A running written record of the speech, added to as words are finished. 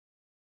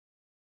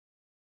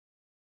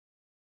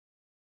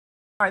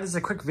All right, this is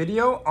a quick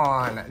video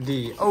on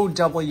the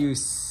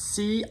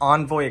OWC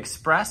Envoy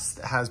Express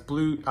that has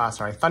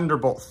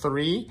Thunderbolt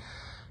 3,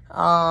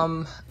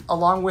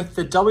 along with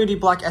the WD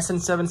Black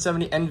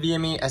SN770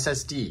 NVMe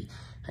SSD.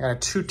 I got a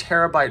 2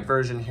 terabyte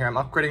version here. I'm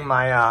upgrading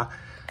my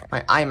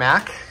my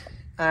iMac,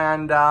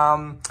 and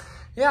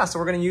yeah, so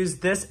we're gonna use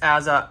this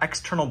as an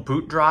external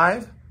boot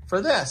drive for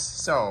this.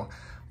 So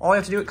all you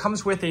have to do, it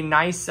comes with a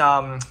nice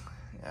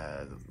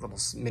little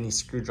mini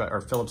screwdriver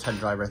or Phillips head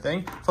driver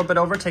thing. Flip it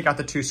over, take out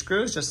the 2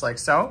 screws just like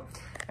so,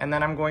 and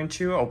then I'm going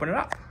to open it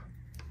up.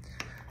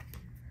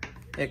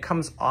 It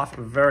comes off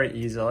very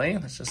easily.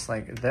 It's just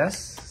like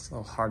this. It's a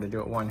little hard to do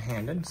it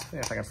one-handed. So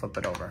if I can flip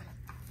it over.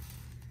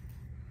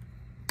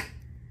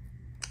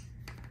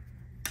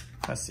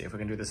 Let's see if we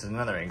can do this at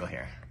another angle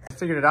here. I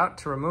figured it out.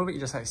 To remove it, you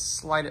just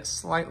slide it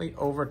slightly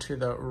over to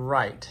the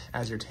right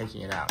as you're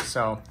taking it out.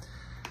 So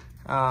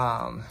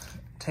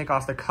take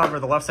off the cover.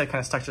 The left side kind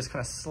of stuck. Just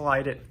kind of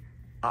slide it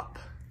up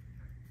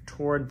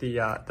toward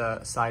the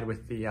side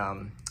with the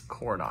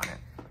cord on it,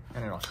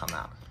 and it'll come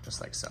out just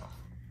like so.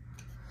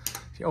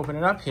 If you open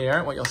it up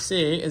here, what you'll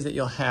see is that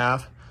you'll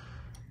have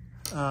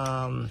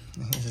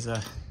this is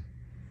a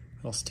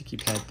little sticky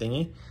pad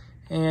thingy,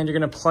 and you're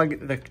going to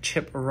plug the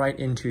chip right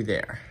into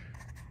there.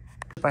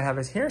 What I have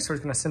is here, so we're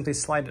going to simply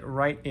slide it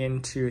right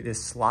into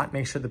this slot.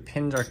 Make sure the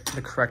pins are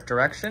the correct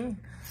direction.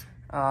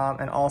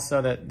 And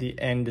also that the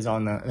end is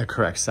on the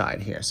correct side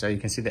here. So you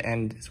can see the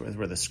end is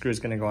where the screw is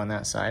going to go on that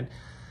side.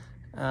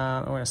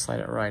 I'm going to slide it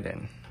right in.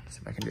 See if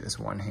I can do this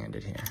one-handed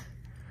here.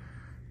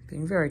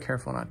 Being very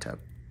careful not to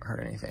hurt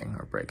anything or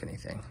break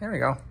anything. There we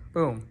go.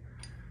 Boom.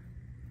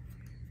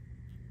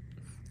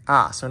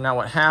 So now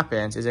what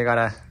happens is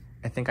I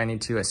think I need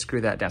to screw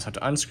that down. So I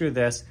have to unscrew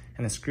this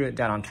and then screw it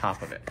down on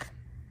top of it.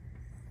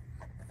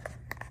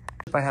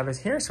 What I have is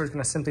here, so we're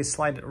going to simply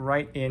slide it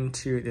right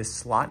into this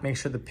slot. Make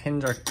sure the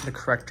pins are the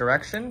correct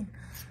direction,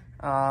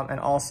 and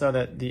also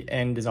that the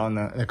end is on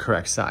the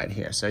correct side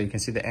here. So you can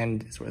see the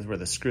end is where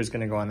the screw is going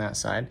to go on that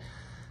side.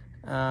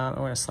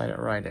 I'm going to slide it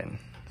right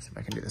in. See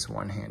if I can do this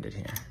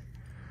one-handed here.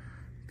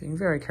 Being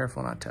very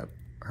careful not to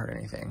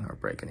hurt anything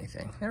or break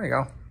anything. There we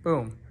go.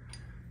 Boom.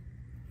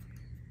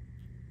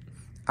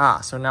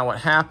 So now what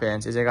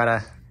happens is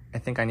I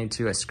think I need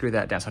to screw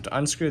that down. So I have to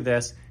unscrew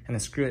this and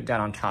then screw it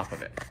down on top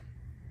of it.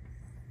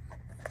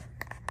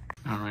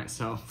 All right,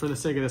 so for the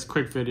sake of this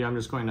quick video, I'm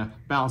just going to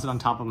balance it on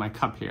top of my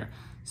cup here.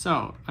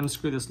 So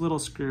unscrew this little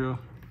screw,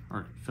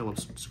 or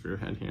Phillips screw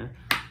head here,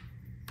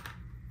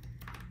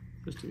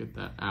 just to get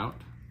that out,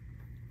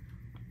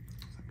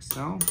 like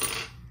so.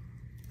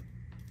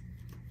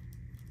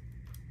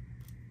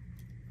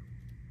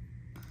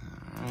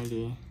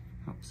 Alrighty,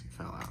 oops, it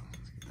fell out.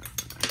 Let's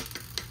get that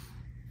back.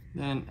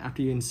 Then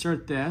after you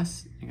insert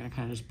this, you're gonna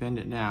kind of just bend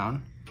it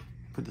down,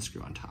 put the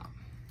screw on top.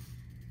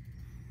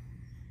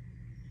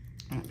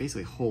 And it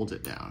basically holds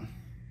it down.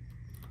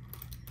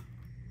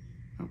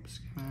 Oops,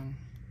 come on.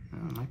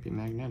 Oh, it might be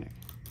magnetic.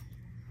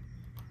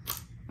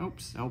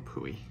 Oops, oh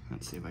pooey.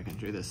 Let's see if I can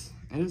do this.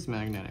 It is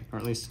magnetic, or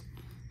at least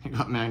it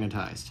got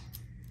magnetized.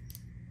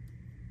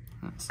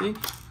 Let's see.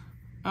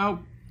 Oh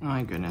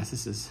my goodness,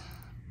 this is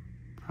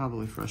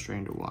probably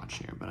frustrating to watch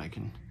here, but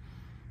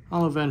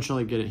I'll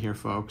eventually get it here,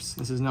 folks.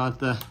 This is not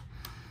the,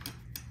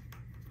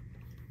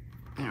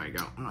 there we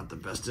go. I'm not the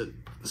best at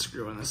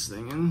screwing this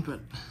thing in, but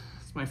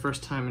it's my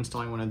first time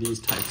installing one of these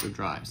types of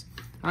drives.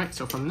 All right,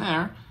 so from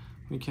there,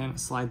 we can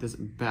slide this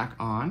back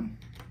on,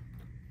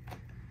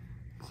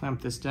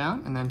 clamp this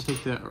down, and then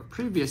take the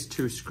previous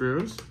 2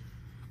 screws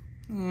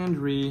and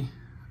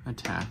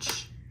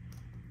reattach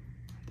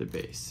the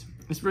base.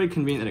 It's very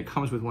convenient that it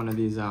comes with one of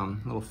these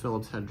little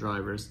Phillips head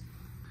drivers.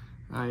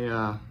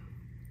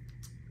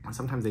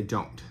 Sometimes they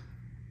don't.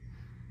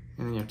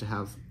 And then you have to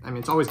have,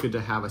 it's always good to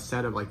have a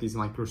set of like these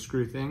micro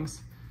screw things.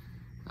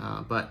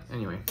 But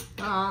anyway,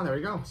 there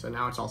we go. So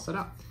now it's all set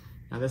up.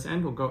 Now this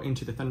end will go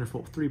into the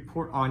Thunderbolt 3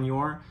 port on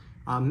your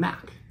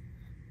Mac.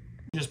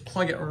 Just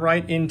plug it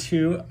right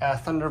into a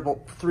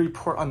Thunderbolt 3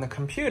 port on the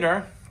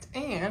computer,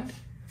 and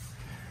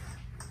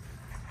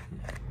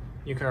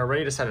you are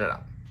ready to set it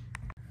up.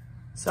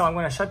 So I'm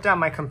going to shut down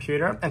my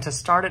computer, and to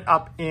start it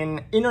up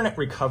in internet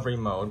recovery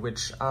mode,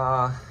 which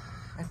I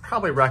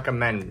probably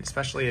recommend,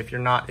 especially if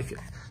you're not.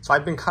 So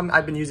I've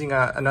been using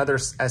another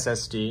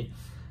SSD.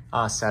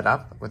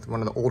 Setup with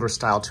one of the older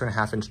style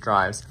 2.5-inch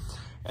drives,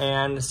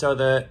 and so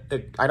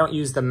I don't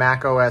use the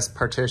Mac OS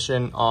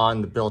partition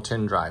on the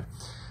built-in drive,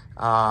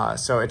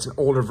 so it's an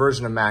older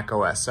version of Mac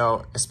OS.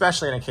 So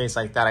especially in a case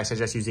like that, I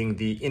suggest using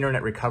the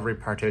internet recovery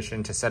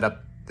partition to set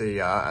up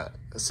the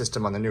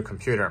system on the new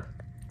computer,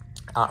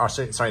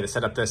 to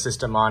set up the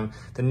system on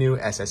the new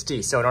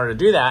SSD. So in order to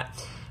do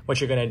that, what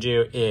you're going to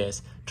do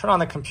is turn on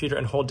the computer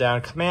and hold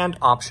down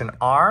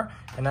Command-Option-R,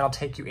 and that'll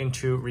take you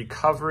into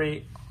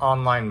recovery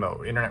online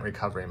mode, internet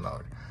recovery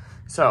mode.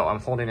 So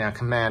I'm holding down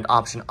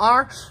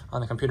Command-Option-R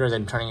on the computer,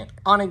 then turning it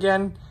on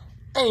again,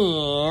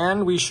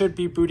 and we should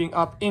be booting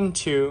up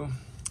into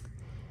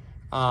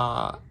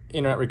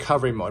internet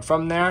recovery mode.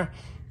 From there,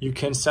 you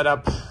can set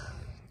up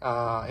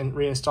and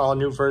reinstall a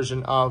new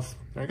version of,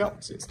 there we go,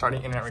 so it's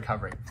starting internet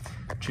recovery.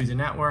 Choose a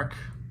network,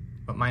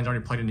 but mine's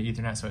already plugged into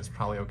Ethernet, so it's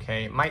probably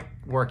okay. It might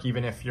work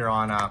even if you're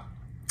on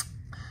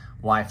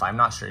Wi-Fi. I'm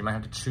not sure. You might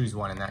have to choose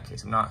one in that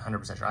case. I'm not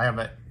 100% sure. I have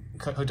it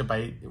hooked up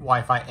by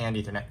Wi-Fi and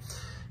Ethernet.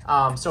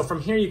 So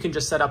from here, you can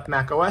just set up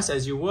Mac OS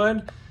as you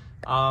would,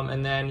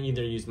 and then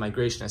either use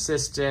Migration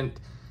Assistant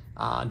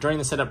during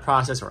the setup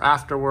process or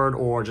afterward,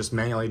 or just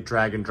manually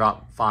drag and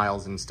drop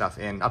files and stuff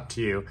in, up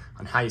to you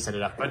on how you set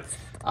it up. But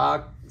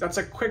that's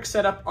a quick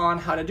setup on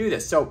how to do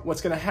this. So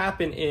what's gonna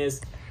happen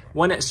is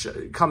when it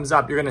comes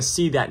up, you're gonna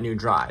see that new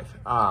drive.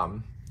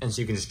 And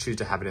so you can just choose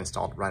to have it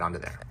installed right onto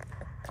there.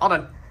 All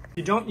done. If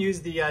you don't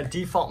use the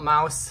default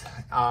mouse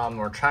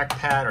or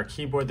trackpad or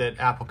keyboard that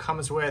Apple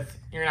comes with,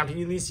 you're gonna have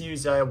to at least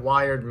use a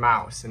wired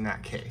mouse in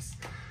that case.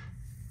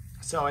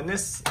 So in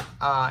this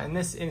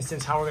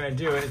instance, how we're gonna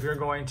do it is we're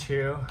going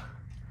to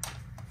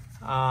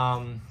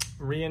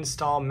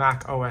reinstall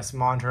Mac OS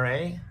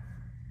Monterey,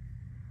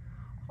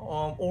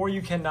 or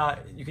you can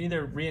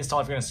either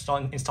reinstall if you're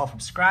gonna install from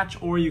scratch,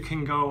 or you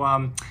can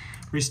go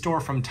restore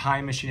from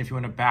Time Machine if you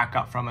want to back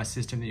up from a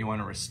system that you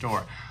want to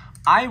restore.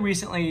 I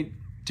recently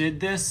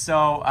did this,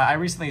 so I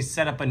recently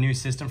set up a new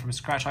system from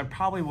scratch. I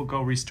probably will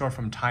go restore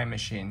from Time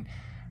Machine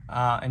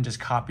and just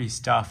copy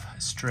stuff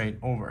straight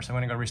over. So I'm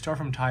going to go restore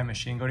from Time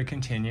Machine, go to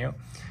continue.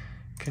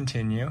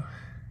 Now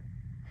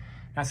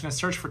it's going to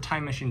search for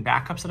Time Machine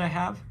backups that I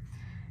have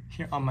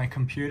here on my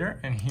computer,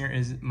 and here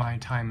is my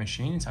Time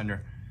Machine. It's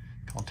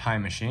called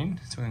Time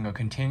Machine. So we're going to go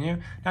continue.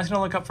 Now it's going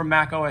to look up for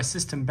Mac OS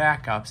system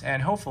backups,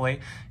 and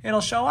hopefully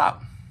it'll show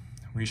up.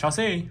 We shall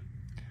see.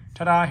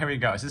 Ta-da, here we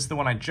go. So this is the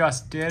one I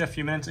just did a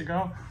few minutes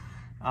ago,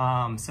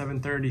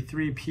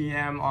 7:33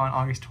 p.m. on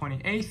August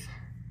 28th.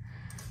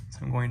 So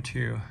I'm going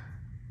to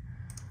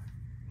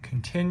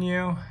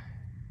continue.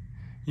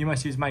 You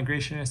must use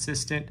Migration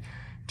Assistant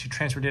to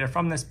transfer data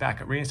from this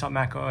backup. Reinstall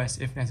Mac OS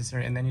if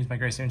necessary, and then use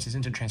Migration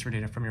Assistant to transfer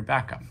data from your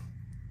backup.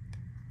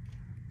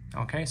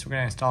 Okay, so we're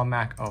going to install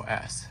Mac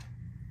OS.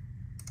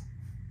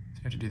 So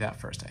you have to do that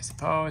first, I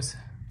suppose.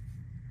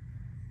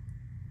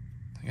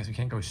 I guess we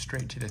can't go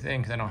straight to the thing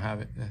because I don't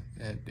have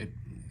it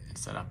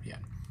set up yet.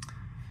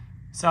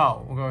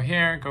 So we'll go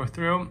here, go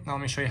through. Now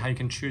let me show you how you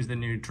can choose the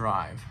new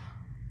drive.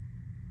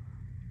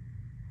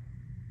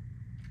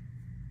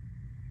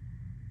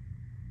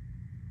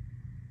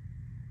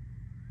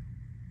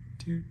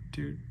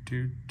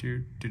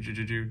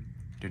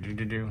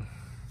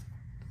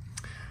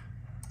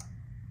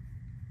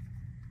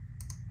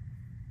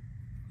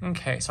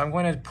 Okay, so I'm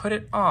going to put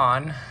it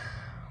on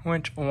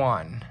which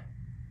one?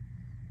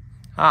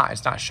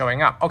 It's not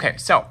showing up. Okay,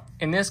 so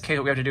in this case,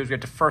 what we have to do is we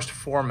have to first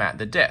format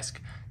the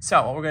disk.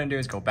 So what we're going to do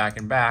is go back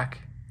and back.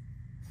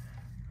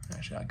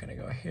 Actually, I'm going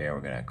to go here.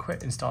 We're going to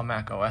quit install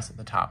Mac OS at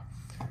the top.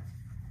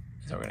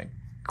 So we're going to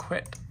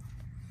quit.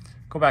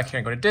 Go back here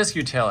and go to disk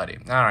utility.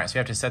 All right, so we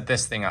have to set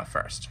this thing up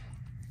first.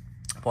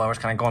 Boy, we're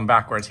kind of going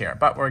backwards here,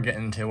 but we're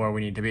getting to where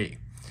we need to be.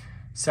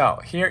 So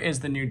here is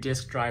the new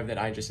disk drive that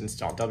I just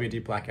installed,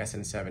 WD Black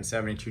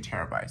SN770, 2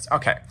 terabytes.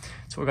 Okay,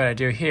 so what we're gonna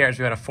do here is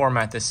we're gonna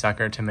format this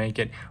sucker to make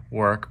it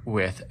work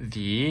with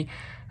the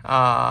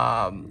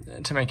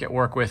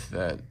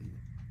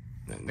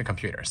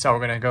computer. So we're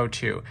gonna go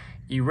to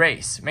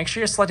erase. Make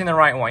sure you're selecting the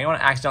right one. You don't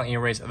want to accidentally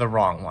erase the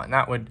wrong one.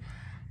 That would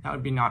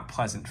be not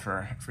pleasant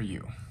for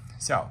you.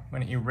 So I'm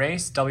gonna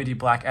erase WD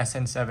Black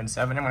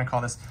SN770. I'm gonna call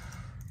this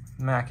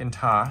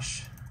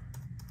Macintosh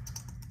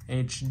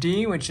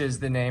HD, which is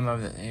the name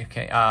of the,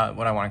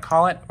 what I want to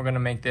call it. We're going to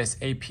make this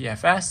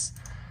APFS,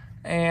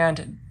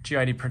 and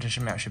GID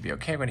partition map should be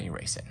okay. We're going to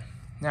erase it.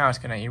 Now it's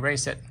going to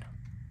erase it.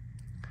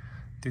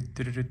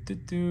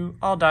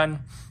 All done.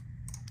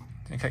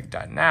 And click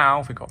done.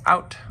 Now, if we go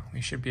out, we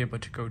should be able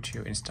to go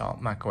to install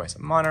macOS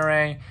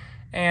Monterey,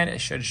 and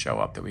it should show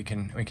up that we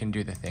can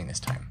do the thing this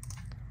time.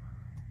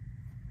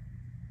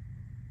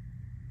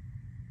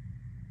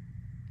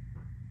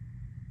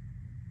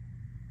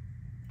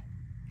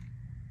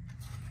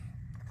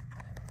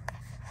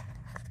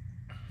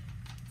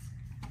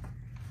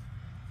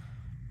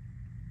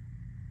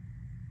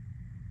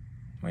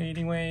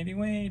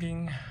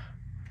 Waiting.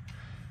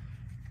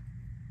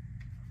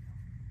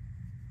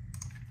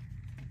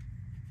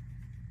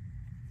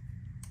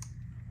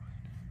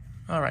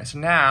 All right, so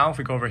now if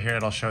we go over here,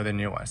 it'll show the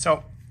new one.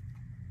 So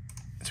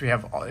we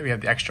have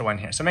the extra one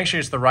here. So make sure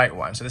it's the right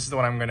one. So this is the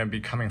one I'm going to be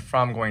coming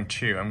from. I'm going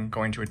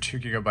to a 2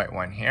 gigabyte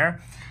one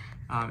here.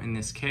 In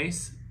this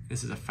case,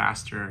 this is a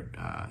faster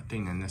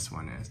thing than this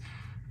one is.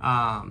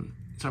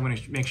 So I'm going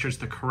to make sure it's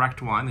the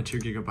correct one, the 2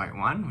 gigabyte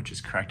one, which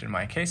is correct in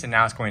my case, and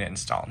now it's going to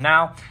install.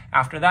 Now,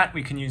 after that,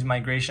 we can use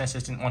Migration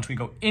Assistant once we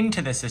go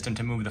into the system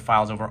to move the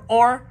files over,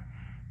 or,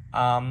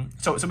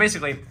 so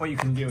basically what you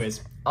can do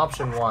is,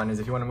 option one is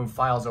if you want to move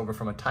files over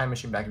from a Time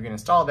Machine back, you can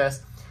install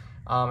this,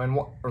 or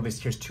at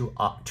least here's two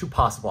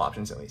possible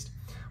options at least.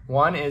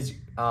 One is,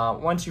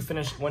 once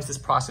this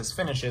process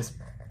finishes,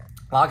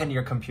 log into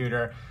your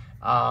computer,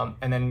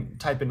 and then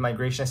type in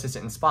Migration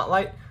Assistant in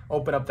Spotlight,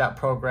 open up that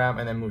program,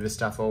 and then move the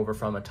stuff over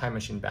from a Time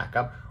Machine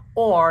backup.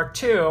 Or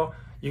two,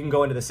 you can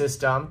go into the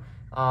system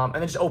and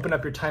then just open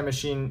up your Time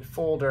Machine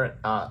folder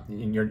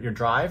in your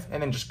drive,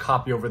 and then just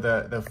copy over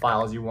the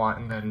files you want,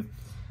 and then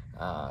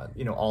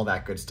you know, all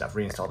that good stuff,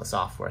 reinstall the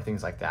software,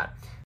 things like that.